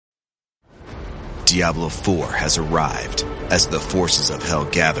Diablo 4 has arrived. As the forces of hell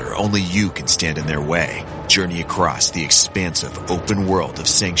gather, only you can stand in their way. Journey across the expansive open world of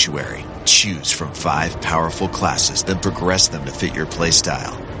Sanctuary. Choose from 5 powerful classes, then progress them to fit your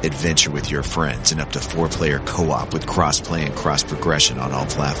playstyle. Adventure with your friends in up to 4-player co-op with cross-play and cross-progression on all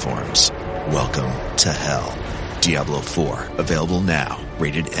platforms. Welcome to hell. Diablo 4, available now.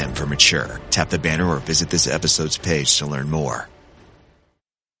 Rated M for mature. Tap the banner or visit this episode's page to learn more.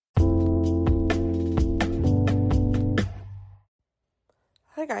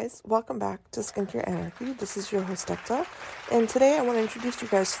 Hi guys, welcome back to Skincare Anarchy. This is your host Ekta, and today I want to introduce you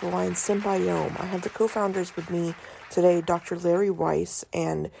guys to the line Symbiome. I have the co-founders with me today, Dr. Larry Weiss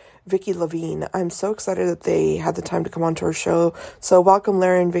and Vicki Levine. I'm so excited that they had the time to come onto our show. So welcome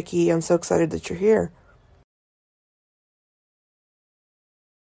Larry and Vicki. I'm so excited that you're here.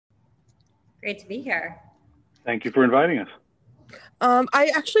 Great to be here. Thank you for inviting us.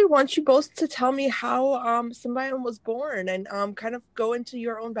 I actually want you both to tell me how Symbiome was born and kind of go into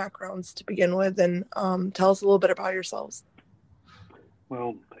your own backgrounds to begin with and tell us a little bit about yourselves.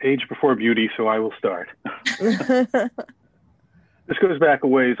 Well, age before beauty, so I will start. This goes back a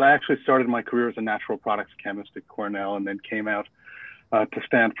ways. I actually started my career as a natural products chemist at Cornell and then came out to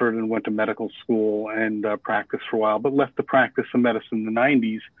Stanford and went to medical school and practiced for a while, but left the practice of medicine in the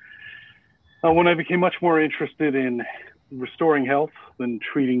 90s when I became much more interested in restoring health than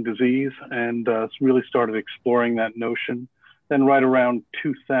treating disease, and really started exploring that notion. Then right around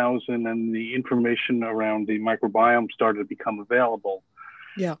 2000, and the information around the microbiome started to become available.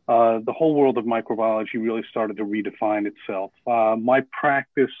 Yeah. The whole world of microbiology really started to redefine itself. My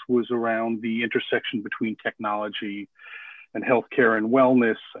practice was around the intersection between technology and healthcare and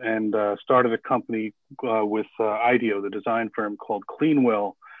wellness, and started a company with IDEO, the design firm, called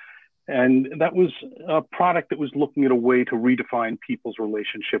CleanWell. And that was a product that was looking at a way to redefine people's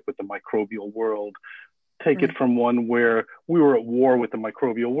relationship with the microbial world. Take it from one where we were at war with the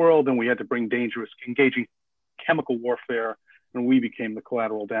microbial world and we had to bring dangerous, engaging chemical warfare, and we became the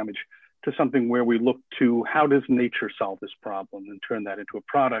collateral damage, to something where we look to how does nature solve this problem and turn that into a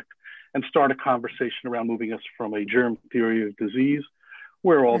product and start a conversation around moving us from a germ theory of disease,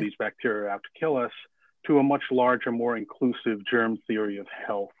 where all these bacteria are out to kill us, to a much larger, more inclusive germ theory of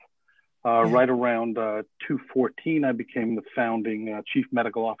health. Right around 2014, I became the founding chief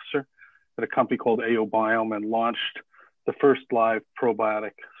medical officer at a company called Biome and launched the first live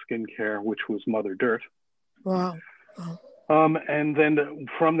probiotic skincare, which was Mother Dirt. Wow. And then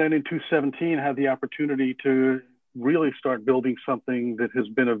from then in 2017, I had the opportunity to really start building something that has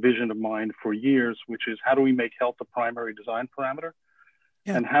been a vision of mine for years, which is how do we make health a primary design parameter?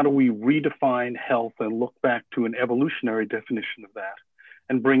 Yeah. And how do we redefine health and look back to an evolutionary definition of that?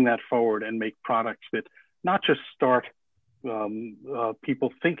 And bring that forward and make products that not just start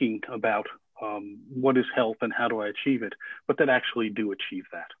people thinking about what is health and how do I achieve it, but that actually do achieve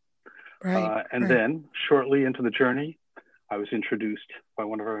that. Then shortly into the journey, I was introduced by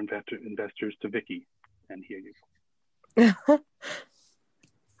one of our investors to Vicki, and here you go.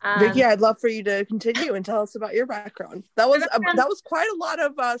 Vicki, I'd love for you to continue and tell us about your background. That was quite a lot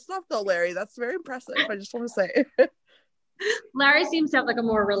of stuff though, Larry. That's very impressive. I just want to say. Larry seems to have like a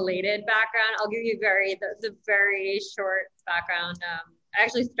more related background. I'll give you the very short background. I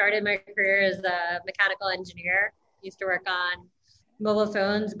actually started my career as a mechanical engineer. Used to work on mobile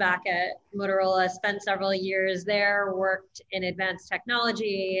phones back at Motorola. Spent several years there, worked in advanced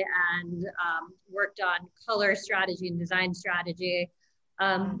technology and worked on color strategy and design strategy.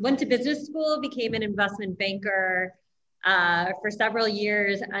 Went to business school, became an investment banker for several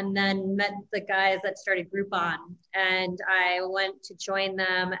years, and then met the guys that started Groupon, and I went to join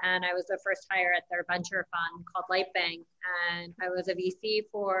them, and I was the first hire at their venture fund called Lightbank, and I was a VC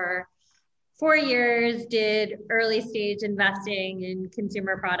for 4 years, did early stage investing in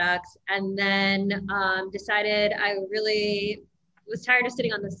consumer products, and then decided I really was tired of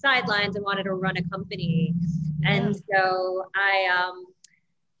sitting on the sidelines and wanted to run a company. And so I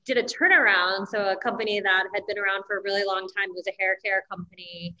did a turnaround. So a company that had been around for a really long time was a hair care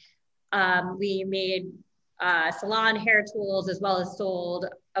company. We made salon hair tools as well as sold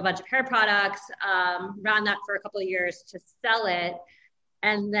a bunch of hair products, ran that for a couple of years to sell it.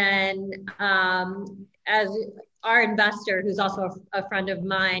 And then as our investor, who's also a friend of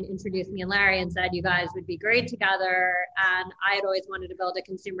mine, introduced me and Larry and said, you guys would be great together. And I had always wanted to build a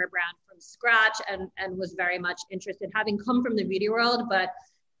consumer brand from scratch and was very much interested, having come from the beauty world, but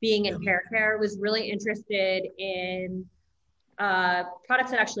being in hair care, was really interested in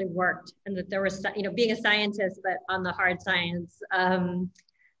products that actually worked, and that there was, being a scientist, but on the hard science,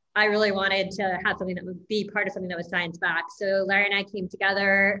 I really wanted to have something that would be part of something that was science-backed. So Larry and I came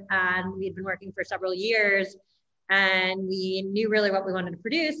together, and we'd been working for several years, and we knew really what we wanted to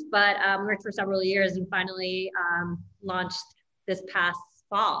produce, but we worked for several years and finally launched this past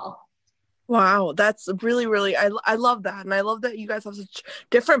fall. Wow, that's really, really, I love that. And I love that you guys have such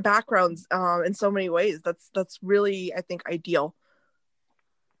different backgrounds in so many ways. That's really, I think, ideal.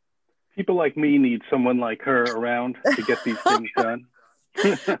 People like me need someone like her around to get these things done.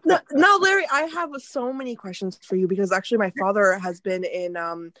 No, Larry, I have so many questions for you because actually my father has been in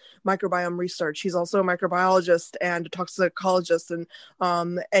microbiome research. He's also a microbiologist and a toxicologist, and I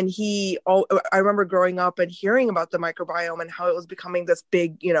remember growing up and hearing about the microbiome and how it was becoming this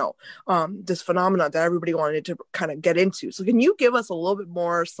big, this phenomenon that everybody wanted to kind of get into. So can you give us a little bit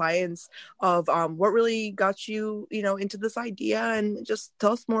more science of what really got you, into this idea, and just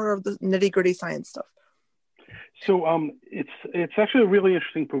tell us more of the nitty-gritty science stuff? So it's actually a really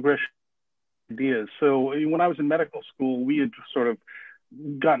interesting progression of ideas. So when I was in medical school, we had sort of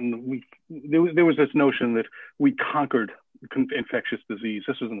there was this notion that we conquered infectious disease.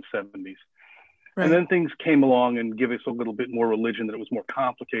 This was in the 70s. Right. And then things came along and give us a little bit more religion that it was more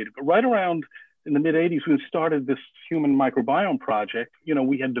complicated. But right around in the mid 80s, when we started this human microbiome project,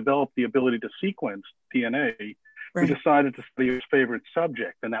 we had developed the ability to sequence DNA. Right. We decided to study our favorite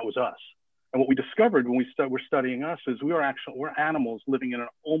subject, and that was us. And what we discovered when we were studying us is we're animals living in an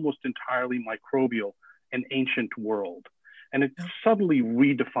almost entirely microbial and ancient world. And it subtly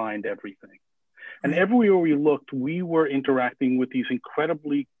redefined everything. And everywhere we looked, we were interacting with these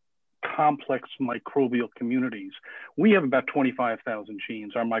incredibly complex microbial communities. We have about 25,000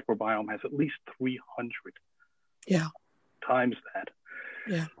 genes. Our microbiome has at least 300 times that.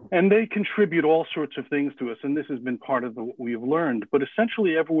 Yeah. And they contribute all sorts of things to us. And this has been part of what we have learned. But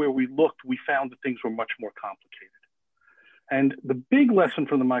essentially, everywhere we looked, we found that things were much more complicated. And the big lesson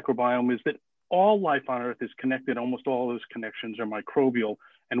from the microbiome is that all life on Earth is connected. Almost all those connections are microbial.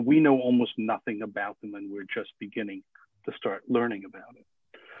 And we know almost nothing about them. And we're just beginning to start learning about it.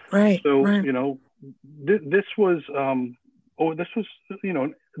 Right. So, right. This was,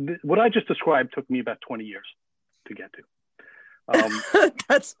 what I just described took me about 20 years to get to.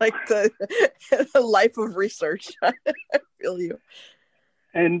 That's like the life of research. I feel you.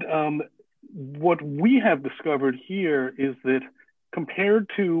 And what we have discovered here is that compared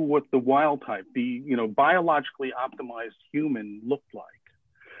to what the wild type, the biologically optimized human looked like,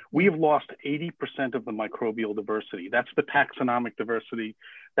 we have lost 80% of the microbial diversity. That's the taxonomic diversity.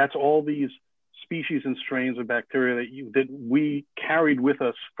 That's all these species and strains of bacteria that we carried with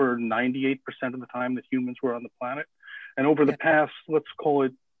us for 98% of the time that humans were on the planet. And over the past, let's call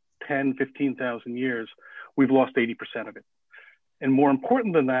it 10, 15,000 years, we've lost 80% of it. And more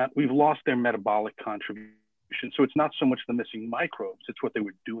important than that, we've lost their metabolic contribution. So it's not so much the missing microbes, it's what they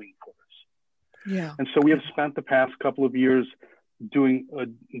were doing for us. Yeah. And so we have spent the past couple of years doing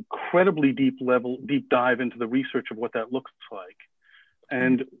an incredibly deep dive into the research of what that looks like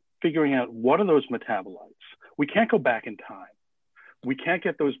and figuring out what are those metabolites. We can't go back in time. We can't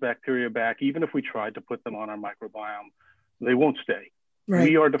get those bacteria back, even if we tried to put them on our microbiome. They won't stay. Right.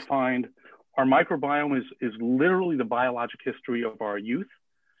 We are defined. Our microbiome is literally the biologic history of our youth.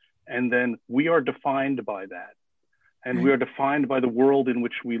 And then we are defined by that. And we are defined by the world in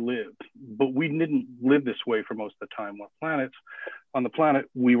which we live. But we didn't live this way for most of the time on the planet.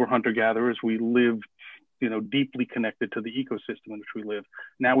 We were hunter-gatherers. We lived, deeply connected to the ecosystem in which we live.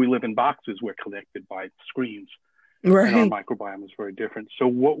 Now we live in boxes. We're connected by screens. Right. And our microbiome is very different. So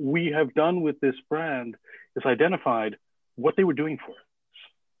what we have done with this brand is identified what they were doing for us.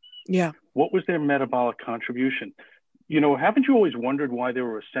 Yeah. What was their metabolic contribution? Haven't you always wondered why there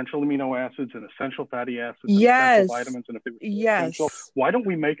were essential amino acids and essential fatty acids and essential vitamins? And if they were essential, why don't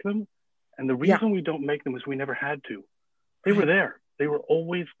we make them? And the reason we don't make them is we never had to. They were there. They were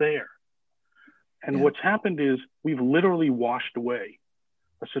always there. And what's happened is we've literally washed away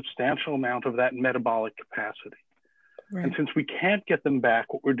a substantial amount of that metabolic capacity. Right. And since we can't get them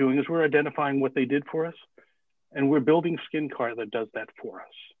back, what we're doing is we're identifying what they did for us, and we're building skincare that does that for us.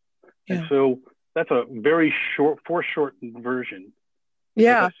 Yeah. And so that's a very foreshortened version.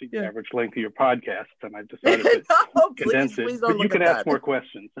 Yeah. I see the average length of your podcast, and I've decided to condense it. But you can ask more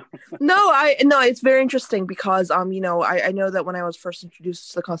questions. No, it's very interesting because I know that when I was first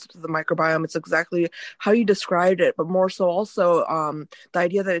introduced to the concept of the microbiome, it's exactly how you described it, but more so also the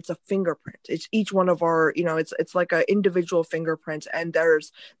idea that it's a fingerprint. It's each one of our, it's like an individual fingerprint, and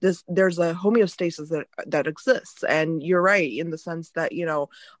there's a homeostasis that exists. And you're right in the sense that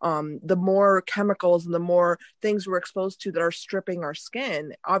the more chemicals and the more things we're exposed to that are stripping our skin,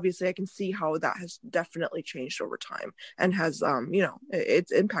 skin, obviously I can see how that has definitely changed over time and has,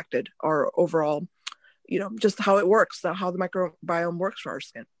 it's impacted our overall, just how it works, how the microbiome works for our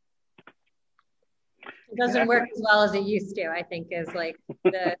skin. It doesn't work as well as it used to, I think, is like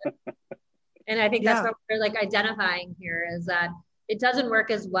and I think that's what we're like identifying here, is that it doesn't work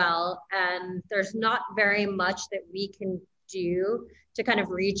as well. And there's not very much that we can do to kind of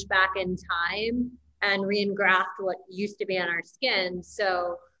reach back in time and re-engraft what used to be on our skin.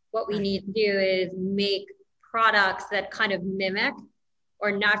 So what we need to do is make products that kind of mimic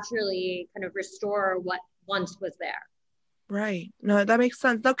or naturally kind of restore what once was there. Right. No, that makes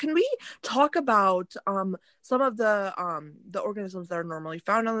sense. Now, can we talk about some of the organisms that are normally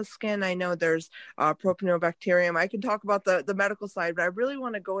found on the skin? I know there's propionibacterium. I can talk about the medical side, but I really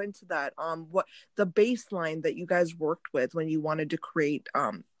want to go into that. What the baseline that you guys worked with when you wanted to create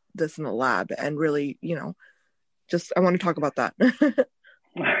this in the lab, and really, I want to talk about that.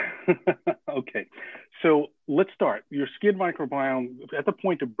 Okay. So let's start. Your skin microbiome at the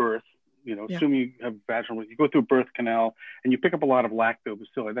point of birth, assuming you have vaginal, you go through a birth canal and you pick up a lot of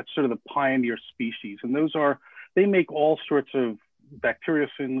lactobacilli. That's sort of the pioneer species. And they make all sorts of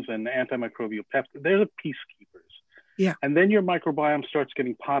bacteriocins and antimicrobial peptides. They're the peacekeepers. Yeah. And then your microbiome starts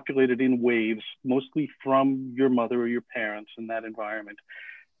getting populated in waves, mostly from your mother or your parents in that environment.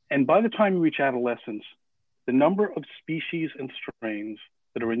 And by the time you reach adolescence, the number of species and strains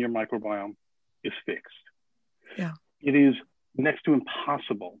that are in your microbiome is fixed. Yeah. It is next to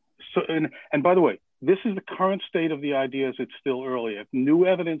impossible. So, and by the way, this is the current state of the ideas. It's still early. If new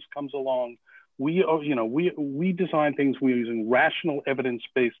evidence comes along, we design things. We're using rational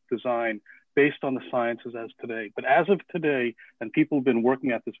evidence-based design based on the sciences as today. But as of today, and people have been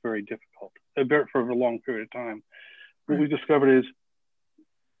working at this for a long period of time, what we've discovered is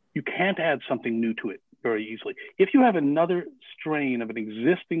you can't add something new to it very easily. If you have another strain of an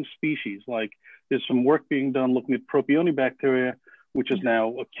existing species, like there's some work being done looking at propionibacteria, which is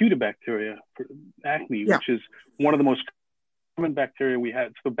now Acutibacteria for acne, which is one of the most common bacteria we have.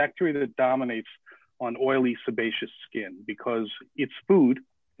 It's the bacteria that dominates on oily, sebaceous skin because its food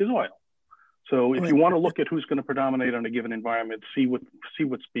is oil. So if you want to look at who's going to predominate on a given environment, see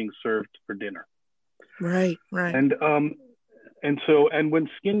what's being served for dinner. Right. And when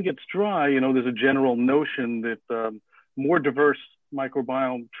skin gets dry, there's a general notion that more diverse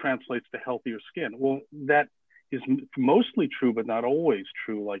microbiome translates to healthier skin. Well, that is mostly true, but not always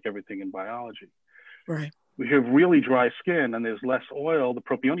true, like everything in biology. Right. We have really dry skin and there's less oil, the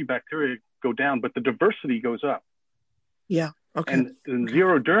propionibacteria go down, but the diversity goes up. Yeah. Okay. And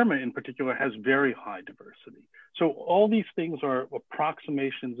xeroderma in particular has very high diversity. So all these things are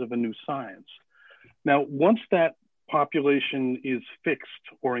approximations of a new science. Now, once that population is fixed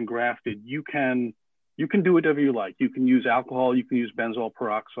or engrafted, you can do whatever you like. You can use alcohol, you can use benzoyl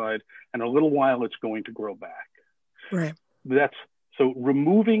peroxide, and in a little while it's going to grow back. Right. So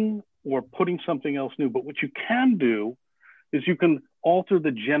removing or putting something else new. But what you can do is you can alter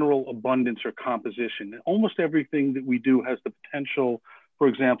the general abundance or composition. Almost everything that we do has the potential. For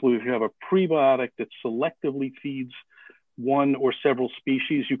example, if you have a prebiotic that selectively feeds one or several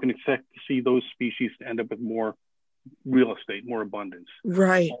species, you can expect to see those species end up with more real estate, more abundance.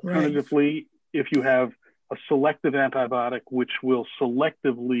 Right. Alternatively, if you have a selective antibiotic which will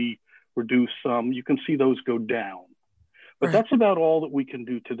selectively reduce some, you can see those go down. But that's about all that we can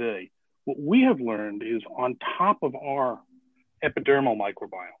do today. What we have learned is on top of our epidermal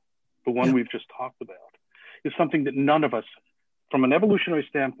microbiome, the one we've just talked about, is something that none of us, from an evolutionary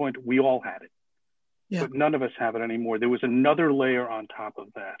standpoint, we all had it. But none of us have it anymore. There was another layer on top of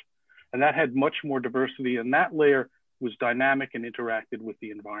that. And that had much more diversity. And that layer was dynamic and interacted with the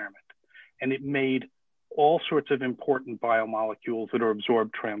environment. And it made all sorts of important biomolecules that are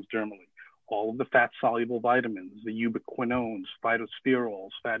absorbed transdermally. All of the fat-soluble vitamins, the ubiquinones,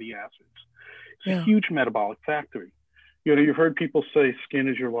 phytosterols, fatty acids. It's a huge metabolic factory. You've heard people say skin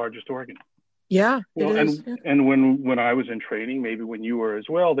is your largest organ. Yeah, well, it is. And when I was in training, maybe when you were as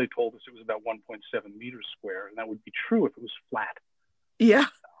well, they told us it was about 1.7 meters square. And that would be true if it was flat. Yeah.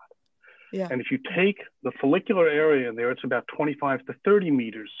 And if you take the follicular area in there, it's about 25 to 30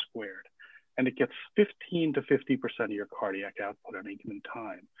 meters squared. And it gets 15 to 50% of your cardiac output at any given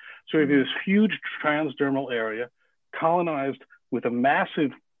time. So you have this huge transdermal area colonized with a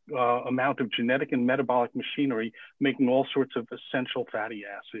massive amount of genetic and metabolic machinery, making all sorts of essential fatty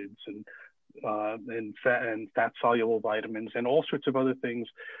acids and fat soluble vitamins and all sorts of other things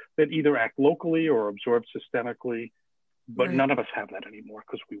that either act locally or absorb systemically. But none of us have that anymore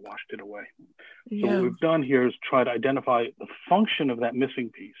because we washed it away. So what we've done here is try to identify the function of that missing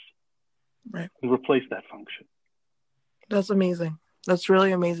piece and replace that function. That's amazing. That's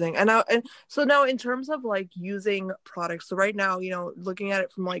really amazing. And so now in terms of like using products, so right now, looking at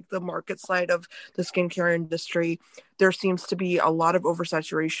it from like the market side of the skincare industry, there seems to be a lot of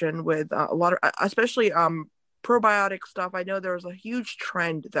oversaturation with a lot of, especially probiotic stuff. I know there was a huge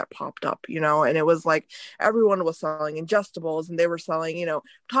trend that popped up, and it was like everyone was selling ingestibles and they were selling,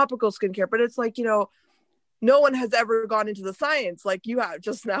 topical skincare, but it's like, no one has ever gone into the science like you have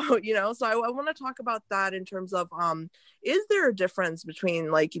just now, so I want to talk about that in terms of is there a difference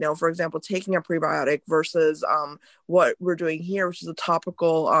between, like, for example, taking a prebiotic versus what we're doing here, which is a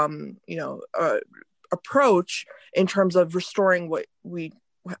topical approach in terms of restoring what we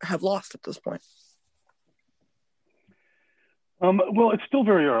have lost at this point? Well, it's still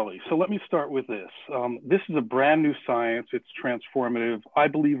very early. So let me start with this. This is a brand new science. It's transformative. I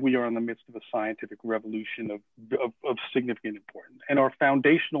believe we are in the midst of a scientific revolution of significant importance. And our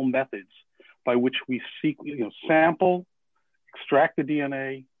foundational methods by which we sample, extract the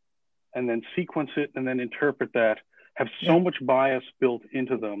DNA, and then sequence it and then interpret that have so much bias built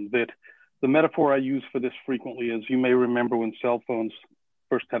into them that the metaphor I use for this frequently is, you may remember when cell phones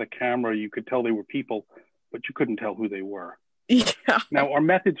first had a camera, you could tell they were people, but you couldn't tell who they were. Yeah. Now, our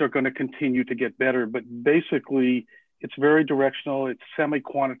methods are going to continue to get better, but basically it's very directional. It's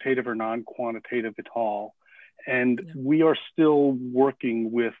semi-quantitative or non-quantitative at all. And we are still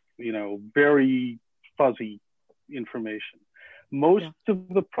working with, very fuzzy information. Most of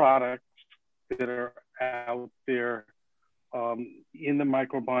the products that are out there in the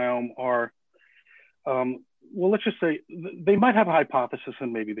microbiome are, well, let's just say they might have a hypothesis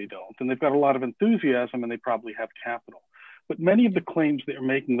and maybe they don't. And they've got a lot of enthusiasm and they probably have capital. But many of the claims they're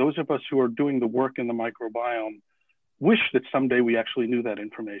making, those of us who are doing the work in the microbiome wish that someday we actually knew that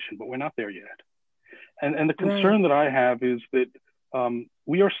information, but we're not there yet. And the concern that I have is that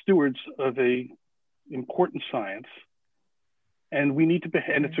we are stewards of a important science, and we need to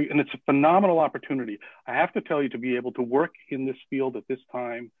and it's a phenomenal opportunity. I have to tell you, to be able to work in this field at this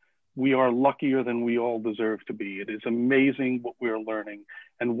time, we are luckier than we all deserve to be. It is amazing what we're learning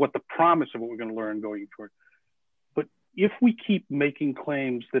and what the promise of what we're going to learn going forward. But if we keep making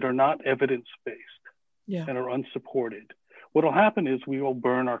claims that are not evidence-based and are unsupported, what will happen is we will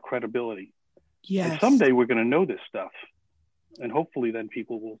burn our credibility. Yes. And someday we're going to know this stuff, and hopefully then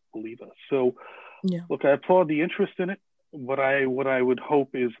people will believe us. So look, I applaud the interest in it. What I would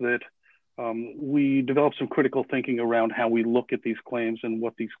hope is that we develop some critical thinking around how we look at these claims and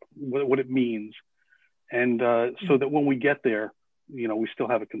what it means. And so that when we get there, we still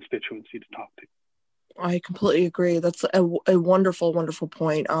have a constituency to talk to. I completely agree. That's a wonderful, wonderful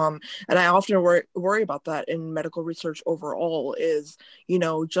point. And I often worry about that in medical research overall is,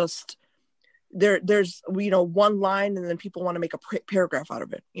 just there's one line and then people want to make a paragraph out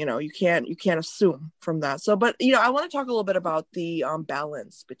of it. You can't assume from that. So, but I want to talk a little bit about the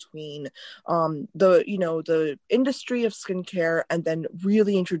balance between the industry of skincare and then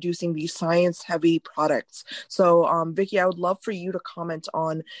really introducing these science heavy products. So Vicki, I would love for you to comment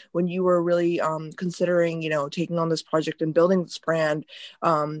on when you were really considering taking on this project and building this brand.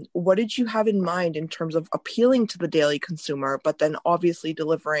 What did you have in mind in terms of appealing to the daily consumer, but then obviously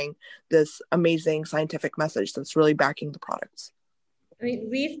delivering this amazing scientific message that's really backing the products? I mean,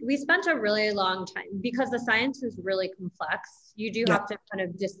 we spent a really long time, because the science is really complex. You do have to kind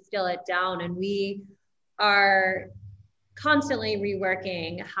of distill it down, and we are constantly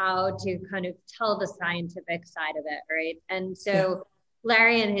reworking how to kind of tell the scientific side of it, right? And so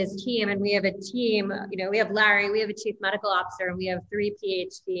Larry and his team, and we have a team, we have Larry, we have a chief medical officer, and we have 3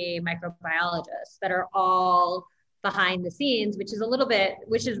 PhD microbiologists that are all behind the scenes, which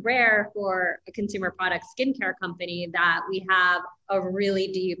is rare for a consumer product skincare company, that we have a really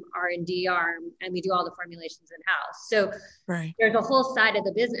deep R&D arm and we do all the formulations in-house. So there's a whole side of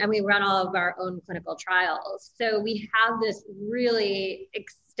the business, and we run all of our own clinical trials. So we have this really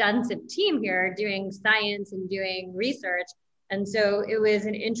extensive team here doing science and doing research. And so it was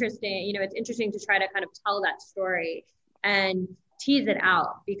it's interesting to try to kind of tell that story and tease it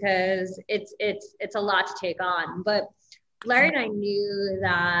out, because it's a lot to take on. But Larry and I knew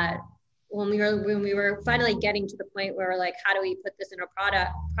that when we were finally getting to the point where we're like, how do we put this in a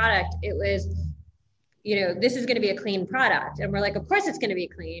product? It was, this is going to be a clean product. And we're like, of course it's going to be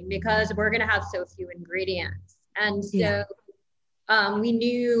clean, because we're going to have so few ingredients. And so we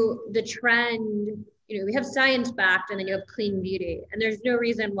knew the trend, we have science backed, and then you have clean beauty, and there's no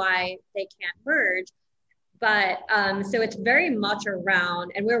reason why they can't merge. But so it's very much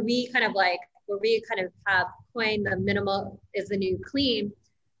around, and where we kind of have coined the minimal is the new clean.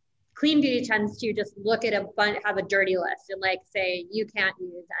 Clean beauty tends to just look at have a dirty list and like say, you can't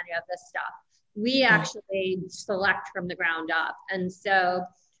use any of this stuff. We actually select from the ground up. And so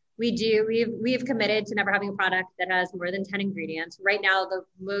we've committed to never having a product that has more than 10 ingredients. Right now, the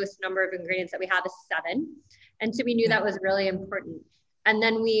most number of ingredients that we have is 7. And so we knew that was really important. And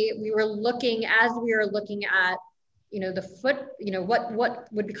then we were looking, as we were looking at,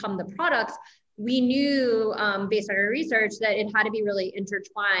 what would become the products, we knew based on our research that it had to be really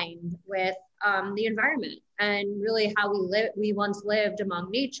intertwined with the environment and really how we once lived among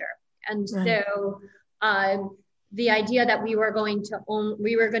nature. And so the idea that we were going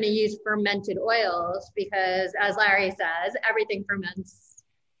to use fermented oils, because as Larry says, everything ferments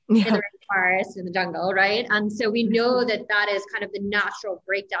in the rainforest, in the jungle, right? And so we know that is kind of the natural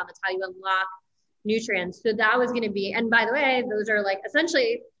breakdown. That's how you unlock nutrients. So that was going to be, and by the way, those are like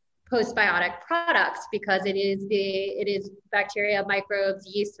essentially postbiotic products, because it is bacteria, microbes,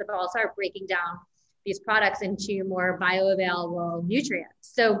 yeast that all start breaking down these products into more bioavailable nutrients.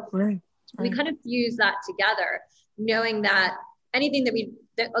 So we kind of fuse that together, knowing that anything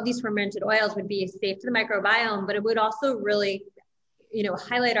that all these fermented oils would be safe to the microbiome, but it would also really,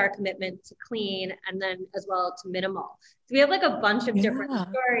 highlight our commitment to clean and then as well to minimal. So we have like a bunch of different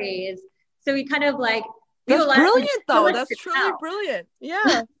stories. So we kind of like, that's brilliant though. That's truly brilliant.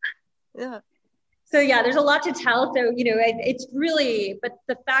 Yeah. Yeah. So yeah, there's a lot to tell. So, it's really, but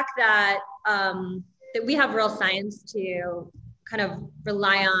the fact that, that we have real science to kind of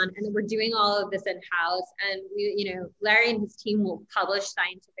rely on, and that we're doing all of this in-house, and we, Larry and his team will publish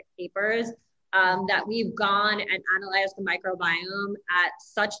scientific papers that we've gone and analyzed the microbiome at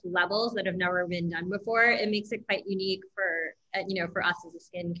such levels that have never been done before. It makes it quite unique for us as a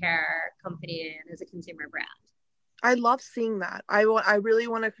skincare company and as a consumer brand. I love seeing that. I really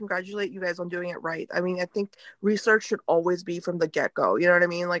want to congratulate you guys on doing it right. I mean, I think research should always be from the get-go. You know what I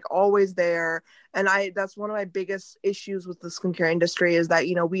mean? Like always there. And that's one of my biggest issues with the skincare industry is that,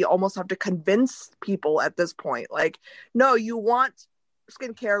 we almost have to convince people at this point. Like, no, you want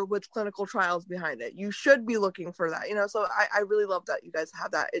skincare with clinical trials behind it. You should be looking for that. So I really love that you guys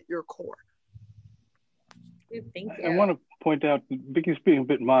have that at your core. Thank you. I want to point out, Vicki's being a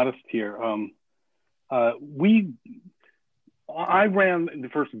bit modest here. I ran the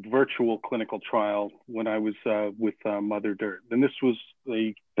first virtual clinical trial when I was with Mother Dirt, and this was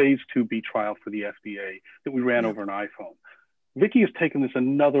a phase 2B trial for the FDA that we ran over an iPhone. Vicki has taken this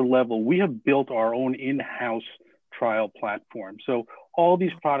another level. We have built our own in-house trial platform. So all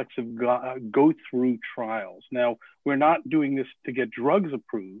these products have go through trials. Now, we're not doing this to get drugs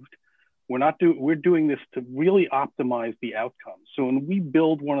approved. We're doing this to really optimize the outcomes. So when we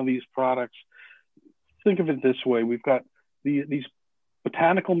build one of these products, think of it this way: we've got these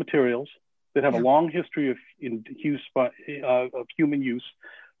botanical materials that have a long history of human use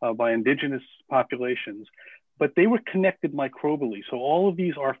by indigenous populations, but they were connected microbially. So all of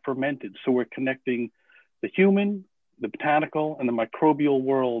these are fermented. So we're connecting the human, the botanical, and the microbial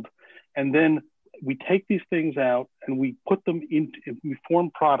world. And then we take these things out and we put them we form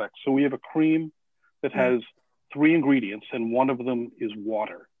products. So we have a cream that has 3 ingredients, and one of them is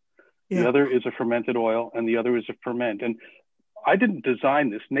water. The other is a fermented oil, and the other is a ferment. And I didn't design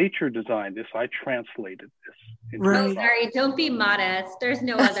this. Nature designed this. I translated this. Oh, sorry, don't be modest. There's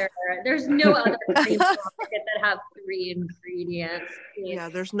no other creams on the market that have 3 ingredients. Yeah,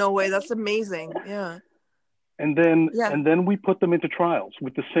 there's no way. That's amazing. Yeah. And then we put them into trials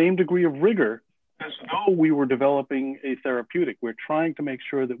with the same degree of rigor as though we were developing a therapeutic. We're trying to make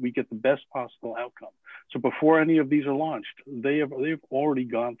sure that we get the best possible outcome. So before any of these are launched, they've already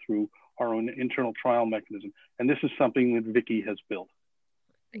gone through our own internal trial mechanism. And this is something that Vicki has built.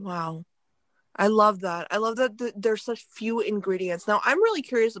 Wow. I love that. I love that there's such few ingredients. Now, I'm really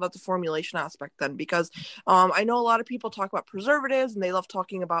curious about the formulation aspect then, because I know a lot of people talk about preservatives and they love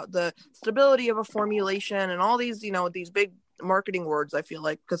talking about the stability of a formulation and all these, these big marketing words, I feel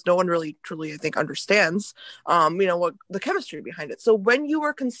like, because no one really truly, I think, understands, what the chemistry behind it. So when you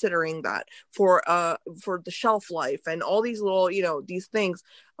were considering that for the shelf life and all these little, these things,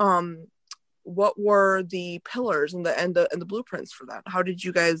 what were the pillars and the blueprints for that? How did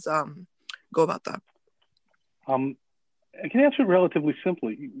you guys go about that? I can answer it relatively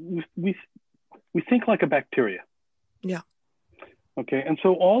simply. We think like a bacteria. Yeah. Okay, and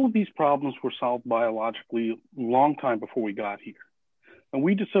so all of these problems were solved biologically a long time before we got here. And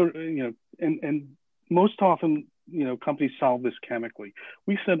we just sort of, and most often, companies solve this chemically.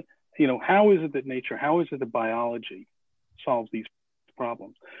 We said, how is it that nature, how is it that biology solves these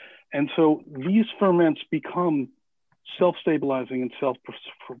problems? And so these ferments become self-stabilizing and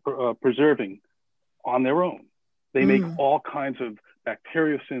self-preserving on their own. They make all kinds of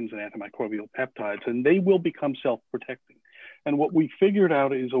bacteriocins and antimicrobial peptides, and they will become self-protecting. And what we figured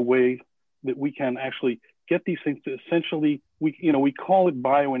out is a way that we can actually get these things to essentially, we call it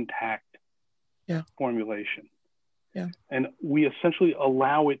biointact formulation. Yeah. And we essentially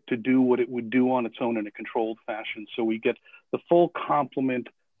allow it to do what it would do on its own in a controlled fashion. So we get the full complement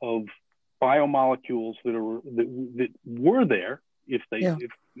of biomolecules that were there if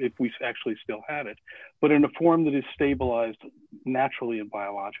we actually still had it, but in a form that is stabilized naturally and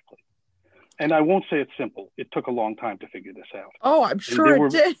biologically. And I won't say it's simple. It took a long time to figure this out. Oh, I'm sure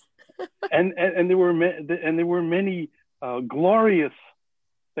it did. and there were many glorious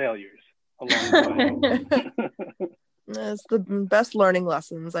failures along the way. It's the best learning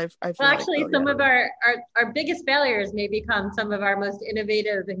lessons. I feel actually, some of our biggest failures may become some of our most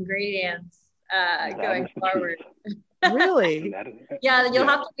innovative ingredients going forward. Really? Yeah, you'll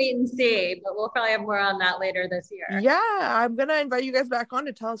have to wait and see, but we'll probably have more on that later this year. Yeah, I'm gonna invite you guys back on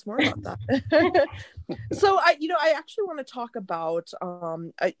to tell us more about that. So I actually want to talk about,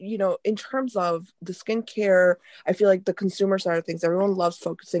 in terms of the skincare, I feel like the consumer side of things, everyone loves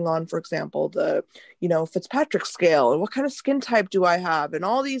focusing on, for example, the, Fitzpatrick scale and what kind of skin type do I have and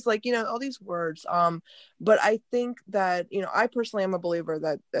all these all these words. But I think that, I personally am a believer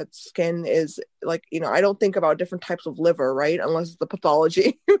that skin is I don't think about different types of liver, right? Unless it's the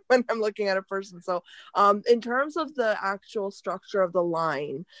pathology when I'm looking at a person. So in terms of the actual structure of the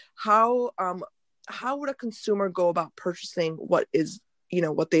line, how would a consumer go about purchasing what is,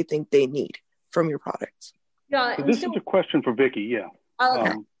 what they think they need from your products? Yeah, so this is a question for Vicki. Yeah.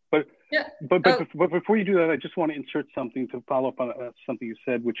 Okay. But before you do that, I just want to insert something to follow up on something you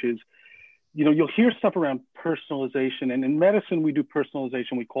said, which is, you'll hear stuff around personalization, and in medicine we do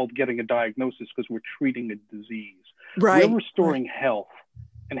personalization. We call it getting a diagnosis because we're treating a disease. Right. We're restoring health,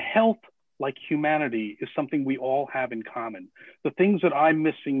 and health, like humanity, is something we all have in common. The things that I'm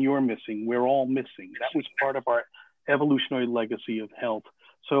missing, you're missing, we're all missing. That was part of our evolutionary legacy of health.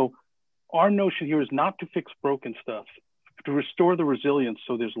 So our notion here is not to fix broken stuff, to restore the resilience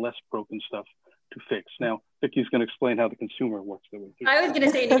so there's less broken stuff to fix. Now, Vicki's going to explain how the consumer works. I was going to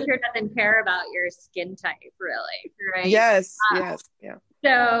say, nature doesn't care about your skin type, really, right? Yes, yes, yeah.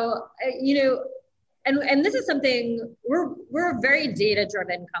 So, and this is something, we're a very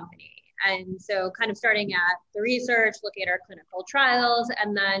data-driven company. And so kind of starting at the research, looking at our clinical trials,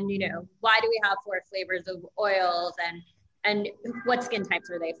 and then, why do we have 4 flavors of oils and what skin types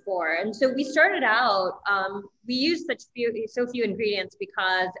are they for? And so we started out, we use so few ingredients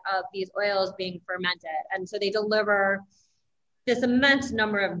because of these oils being fermented. And so they deliver this immense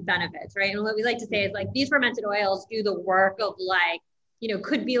number of benefits, right? And what we like to say is these fermented oils do the work of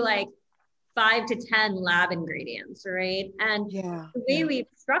could be 5 to 10 lab ingredients, right? And the way we've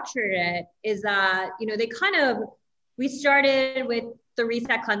structured it is that, we started with the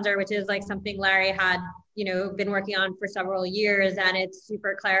Reset Cleanser, which is something Larry had, been working on for several years, and it's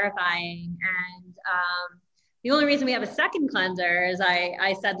super clarifying. And the only reason we have a second cleanser is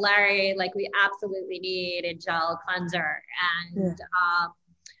I said, Larry, we absolutely need a gel cleanser. And,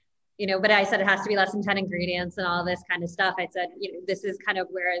 but I said it has to be less than 10 ingredients and all this kind of stuff. I said, this is kind of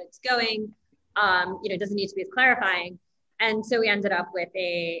where it's going. It doesn't need to be as clarifying. And so we ended up with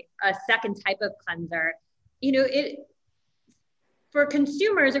a second type of cleanser. For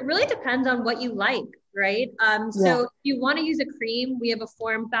consumers, it really depends on what you like, right? So if you want to use a cream, we have a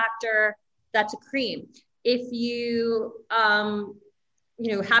form factor that's a cream. If you,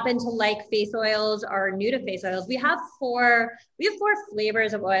 happen to like face oils or are new to face oils, we have four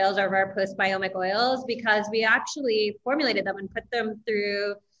flavors of oils of our postbiomic oils because we actually formulated them and put them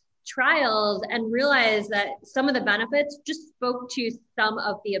through trials and realized that some of the benefits just spoke to some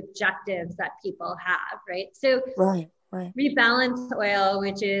of the objectives that people have, right? So Rebalance oil,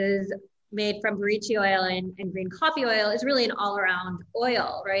 which is made from borichi oil and green coffee oil, is really an all-around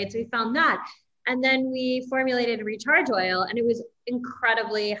oil, right? So we found that. And then we formulated Recharge oil, and it was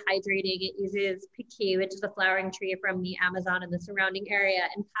incredibly hydrating. It uses Vicki, which is a flowering tree from the Amazon and the surrounding area,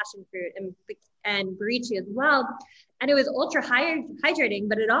 and passion fruit and borichi as well. And it was ultra hydrating,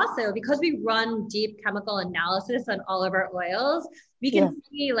 but it also, because we run deep chemical analysis on all of our oils, we can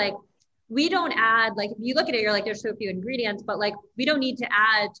see we don't add, if you look at it, you're there's so few ingredients, but we don't need to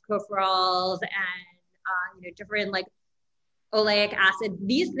add tocopherols and, different oleic acid.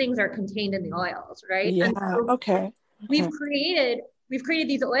 These things are contained in the oils, right? Yeah. And so we've created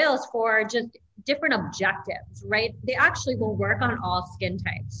these oils for just different objectives, right? They actually will work on all skin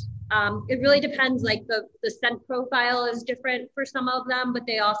types. It really depends, the scent profile is different for some of them, but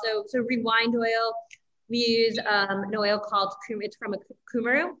they also, so Rewind oil, we use an oil called, it's from a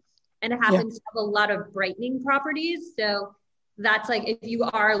coumaru, and it happens to have a lot of brightening properties. So that's if you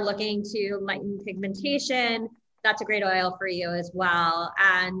are looking to lighten pigmentation, that's a great oil for you as well.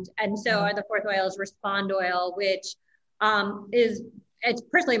 And so the fourth oil is Respond oil, which it's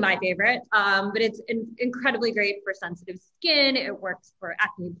personally my favorite, but it's incredibly great for sensitive skin. It works for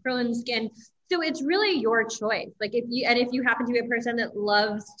acne prone skin. So it's really your choice. Like if you happen to be a person that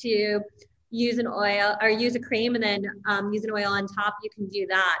loves to use an oil or use a cream and then use an oil on top, you can do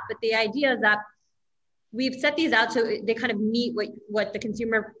that. But the idea is that we've set these out so they kind of meet what the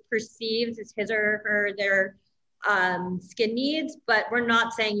consumer perceives as his or her, their skin needs, but we're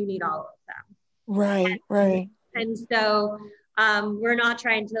not saying you need all of them. Right. And so we're not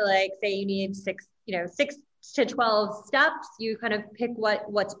trying to like say you need 6 to 12 steps. You kind of pick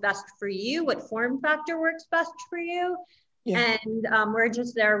what's best for you, what form factor works best for you. Yeah. And we're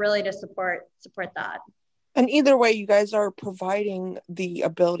just there really to support that. And either way, you guys are providing the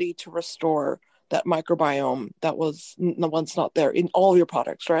ability to restore that microbiome that was once not there in all your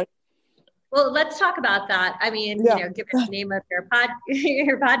products, right? Well, let's talk about that. I mean, given the name of your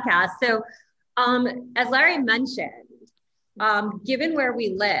podcast. So as Larry mentioned, given where we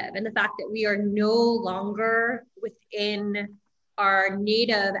live and the fact that we are no longer within our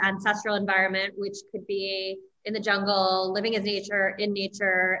native ancestral environment, which could be in the jungle, living in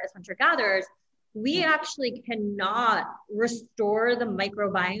nature as hunter-gatherers, we actually cannot restore the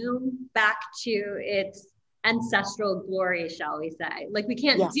microbiome back to its ancestral glory, shall we say. Like we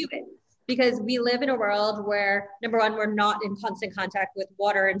can't do it because we live in a world where, number one, we're not in constant contact with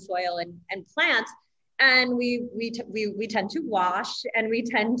water and soil and plants. And we tend to wash and we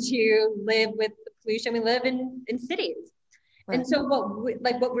tend to live with pollution. We live in cities. Right. And so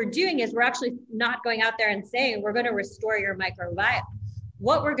what we're doing is we're actually not going out there and saying, we're going to restore your microbiome.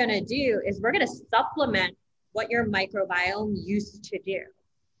 What we're going to do is we're going to supplement what your microbiome used to do.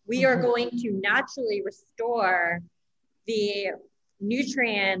 We are going to naturally restore the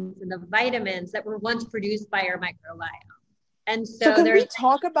nutrients and the vitamins that were once produced by your microbiome. And so can we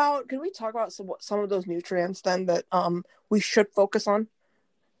talk about some of those nutrients then that we should focus on?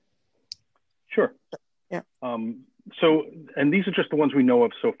 Sure. Yeah. So, and these are just the ones we know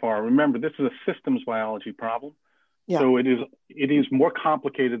of so far. Remember, this is a systems biology problem. Yeah. So it is more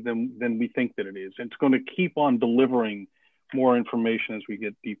complicated than we think that it is. It's going to keep on delivering more information as we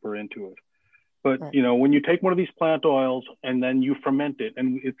get deeper into it. But, when you take one of these plant oils and then you ferment it,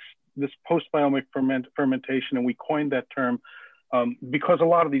 and it's this post-biomic fermentation, and we coined that term because a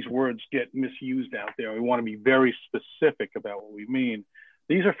lot of these words get misused out there. We want to be very specific about what we mean.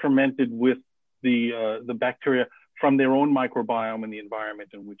 These are fermented with the bacteria from their own microbiome and the environment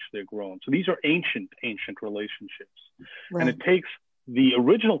in which they're grown. So these are ancient relationships. Right. And it takes the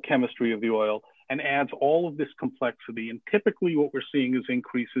original chemistry of the oil and adds all of this complexity. And typically what we're seeing is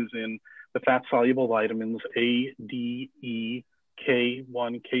increases in the fat-soluble vitamins A, D, E,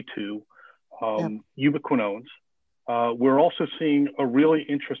 K1, K2, ubiquinones. We're also seeing a really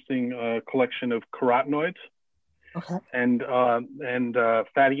interesting collection of carotenoids and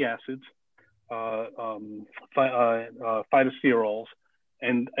fatty acids, phytosterols,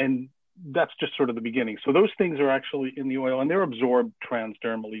 and that's just sort of the beginning. So those things are actually in the oil, and they're absorbed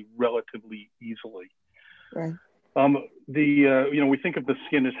transdermally relatively easily. Right. We think of the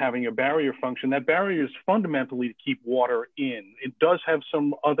skin as having a barrier function. That barrier is fundamentally to keep water in. It does have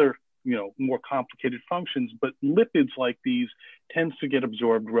some other, more complicated functions, but lipids like these tends to get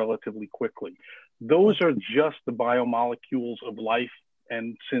absorbed relatively quickly. Those are just the biomolecules of life.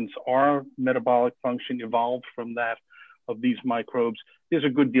 And since our metabolic function evolved from that of these microbes, there's a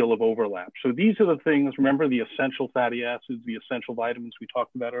good deal of overlap. So these are the things, remember the essential fatty acids, the essential vitamins we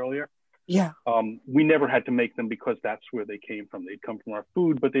talked about earlier? Yeah. We never had to make them because that's where they came from. They'd come from our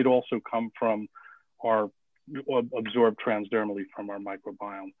food, but they'd also come from our absorbed transdermally from our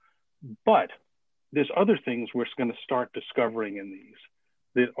microbiome. But there's other things we're going to start discovering in these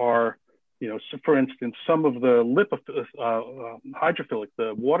that are, so for instance, some of the hydrophilic,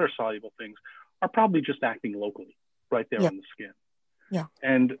 the water soluble things are probably just acting locally right there on the skin. Yeah.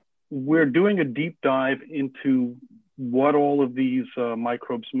 And we're doing a deep dive into what all of these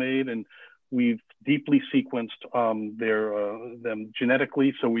microbes made, and we've deeply sequenced them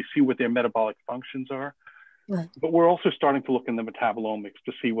genetically, so we see what their metabolic functions are. Right. But we're also starting to look in the metabolomics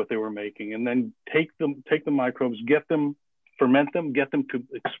to see what they were making, and then take the microbes, ferment them, get them to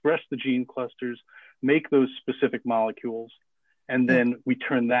express the gene clusters, make those specific molecules, and then we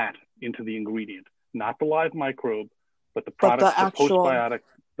turn that into the ingredient, not the live microbe, but the products,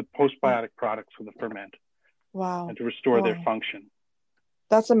 the postbiotic products of the ferment. Wow. And to restore their function.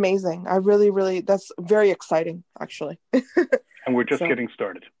 That's amazing. That's very exciting, actually. And we're just getting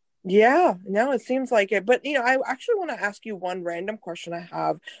started. Yeah, no, it seems like it. But, I actually want to ask you one random question I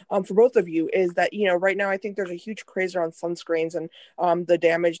have for both of you is that, right now I think there's a huge craze around sunscreens and the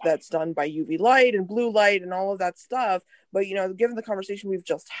damage that's done by UV light and blue light and all of that stuff. But, given the conversation we've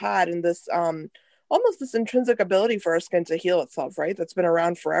just had and this almost this intrinsic ability for our skin to heal itself, right? That's been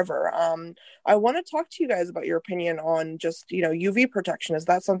around forever. I want to talk to you guys about your opinion on just, UV protection. Is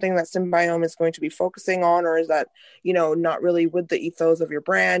that something that Symbiome is going to be focusing on, or is that not really with the ethos of your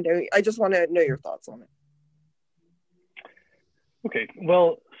brand? I just want to know your thoughts on it. Okay,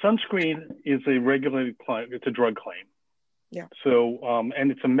 well, sunscreen is a regulated claim. It's a drug claim. Yeah. So,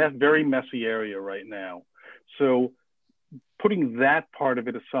 and it's a very messy area right now. So putting that part of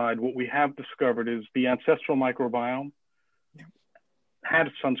it aside, what we have discovered is the ancestral microbiome had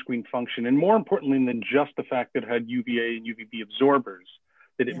a sunscreen function. And more importantly than just the fact that it had UVA and UVB absorbers,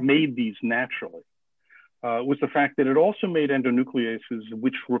 that it made these naturally. Was the fact that it also made endonucleases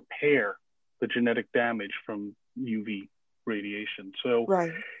which repair the genetic damage from UV radiation. So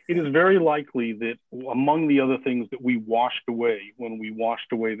it is very likely that among the other things that we washed away when we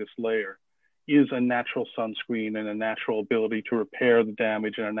washed away this layer is a natural sunscreen and a natural ability to repair the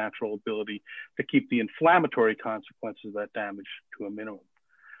damage and a natural ability to keep the inflammatory consequences of that damage to a minimum.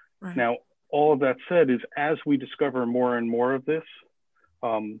 Right. Now, all of that said is as we discover more and more of this,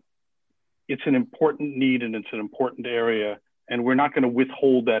 it's an important need and it's an important area, and we're not going to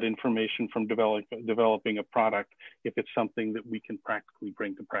withhold that information from developing a product if it's something that we can practically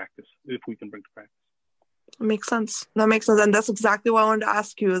bring to practice, if we can bring to practice. That makes sense. And that's exactly what I wanted to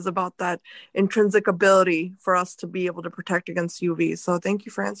ask you, is about that intrinsic ability for us to be able to protect against UV. So thank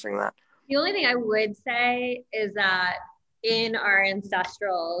you for answering that. The only thing I would say is that in our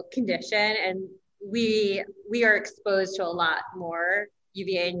ancestral condition, and we are exposed to a lot more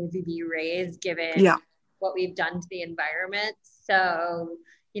UVA and UVB rays given what we've done to the environment. So,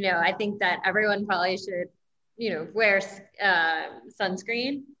 I think that everyone probably should, wear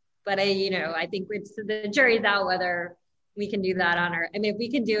sunscreen. But I think it's the jury's out whether we can do that if we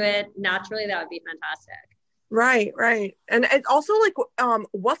can do it naturally, that would be fantastic. Right. And it also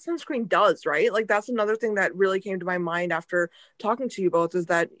what sunscreen does, right? Like that's another thing that really came to my mind after talking to you both is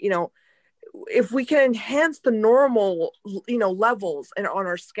that, if we can enhance the normal, levels on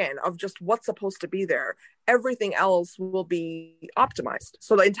our skin of just what's supposed to be there, everything else will be optimized.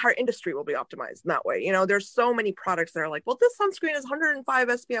 So the entire industry will be optimized in that way. There's so many products that are like, well, this sunscreen is 105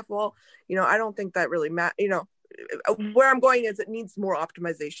 SPF. Well, I don't think that really matters. Where I'm going is it needs more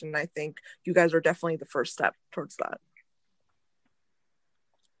optimization. And I think you guys are definitely the first step towards that.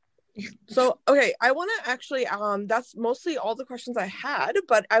 So, okay, I want to actually, that's mostly all the questions I had,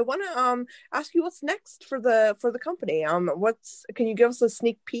 but I want to ask you what's next for the company. Can you give us a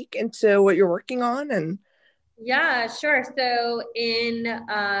sneak peek into what you're working on? And yeah, sure. So in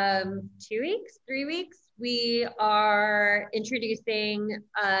 3 weeks, we are introducing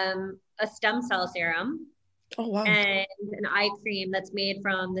a stem cell serum. Oh, wow. And an eye cream that's made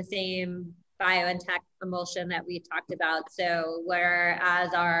from the same BioNTech emulsion that we talked about. So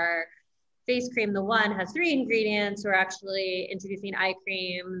whereas our face cream, the one, has 3 ingredients, we're actually introducing eye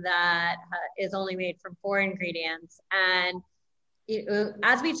cream that is only made from 4 ingredients. And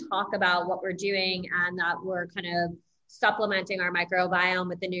as we talk about what we're doing and that we're kind of supplementing our microbiome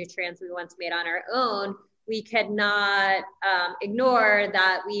with the nutrients we once made on our own, we cannot ignore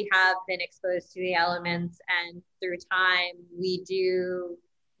that we have been exposed to the elements, and through time, we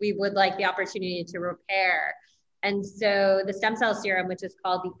would like the opportunity to repair. And so the stem cell serum, which is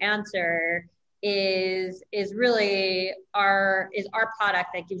called the Answer, is really our product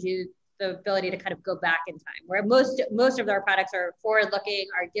that gives you the ability to kind of go back in time, where most of our products are forward looking,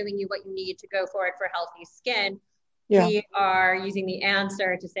 are giving you what you need to go forward for healthy skin. Yeah. We are using the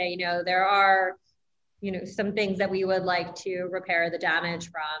Answer to say, there are some things that we would like to repair the damage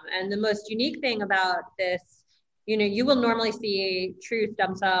from. And the most unique thing about this, you will normally see true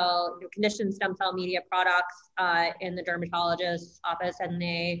stem cell, conditioned stem cell media products in the dermatologist's office, and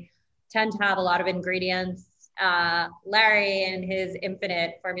they tend to have a lot of ingredients. Larry, in his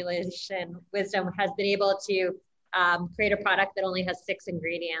infinite formulation wisdom, has been able to create a product that only has 6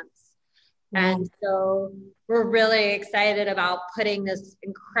 ingredients. And so we're really excited about putting this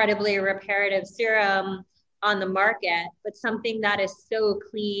incredibly reparative serum on the market, but something that is so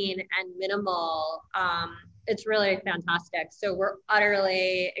clean and minimal. It's really fantastic. So we're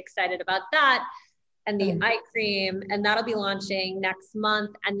utterly excited about that. And the eye cream, and that'll be launching next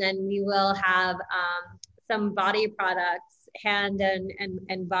month. And then we will have some body products, hand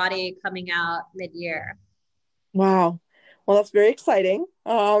and body, coming out mid-year. Wow. Well, that's very exciting.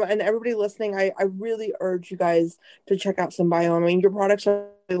 And everybody listening, I really urge you guys to check out Symbiome. I mean, your products are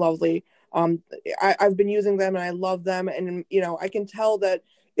really lovely. Um, I've been using them and I love them. And, I can tell that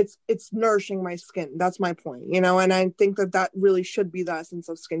it's nourishing my skin. That's my point, and I think that really should be the essence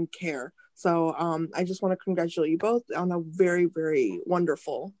of skincare. So I just want to congratulate you both on a very, very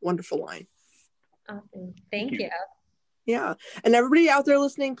wonderful, wonderful line. Awesome. Thank you. Yeah. And everybody out there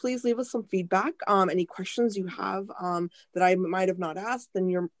listening, please leave us some feedback. Any questions you have that I might have not asked and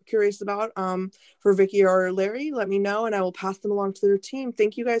you're curious about for Vicki or Larry, let me know and I will pass them along to their team.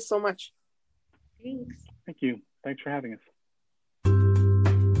 Thank you guys so much. Thanks. Thank you. Thanks for having us.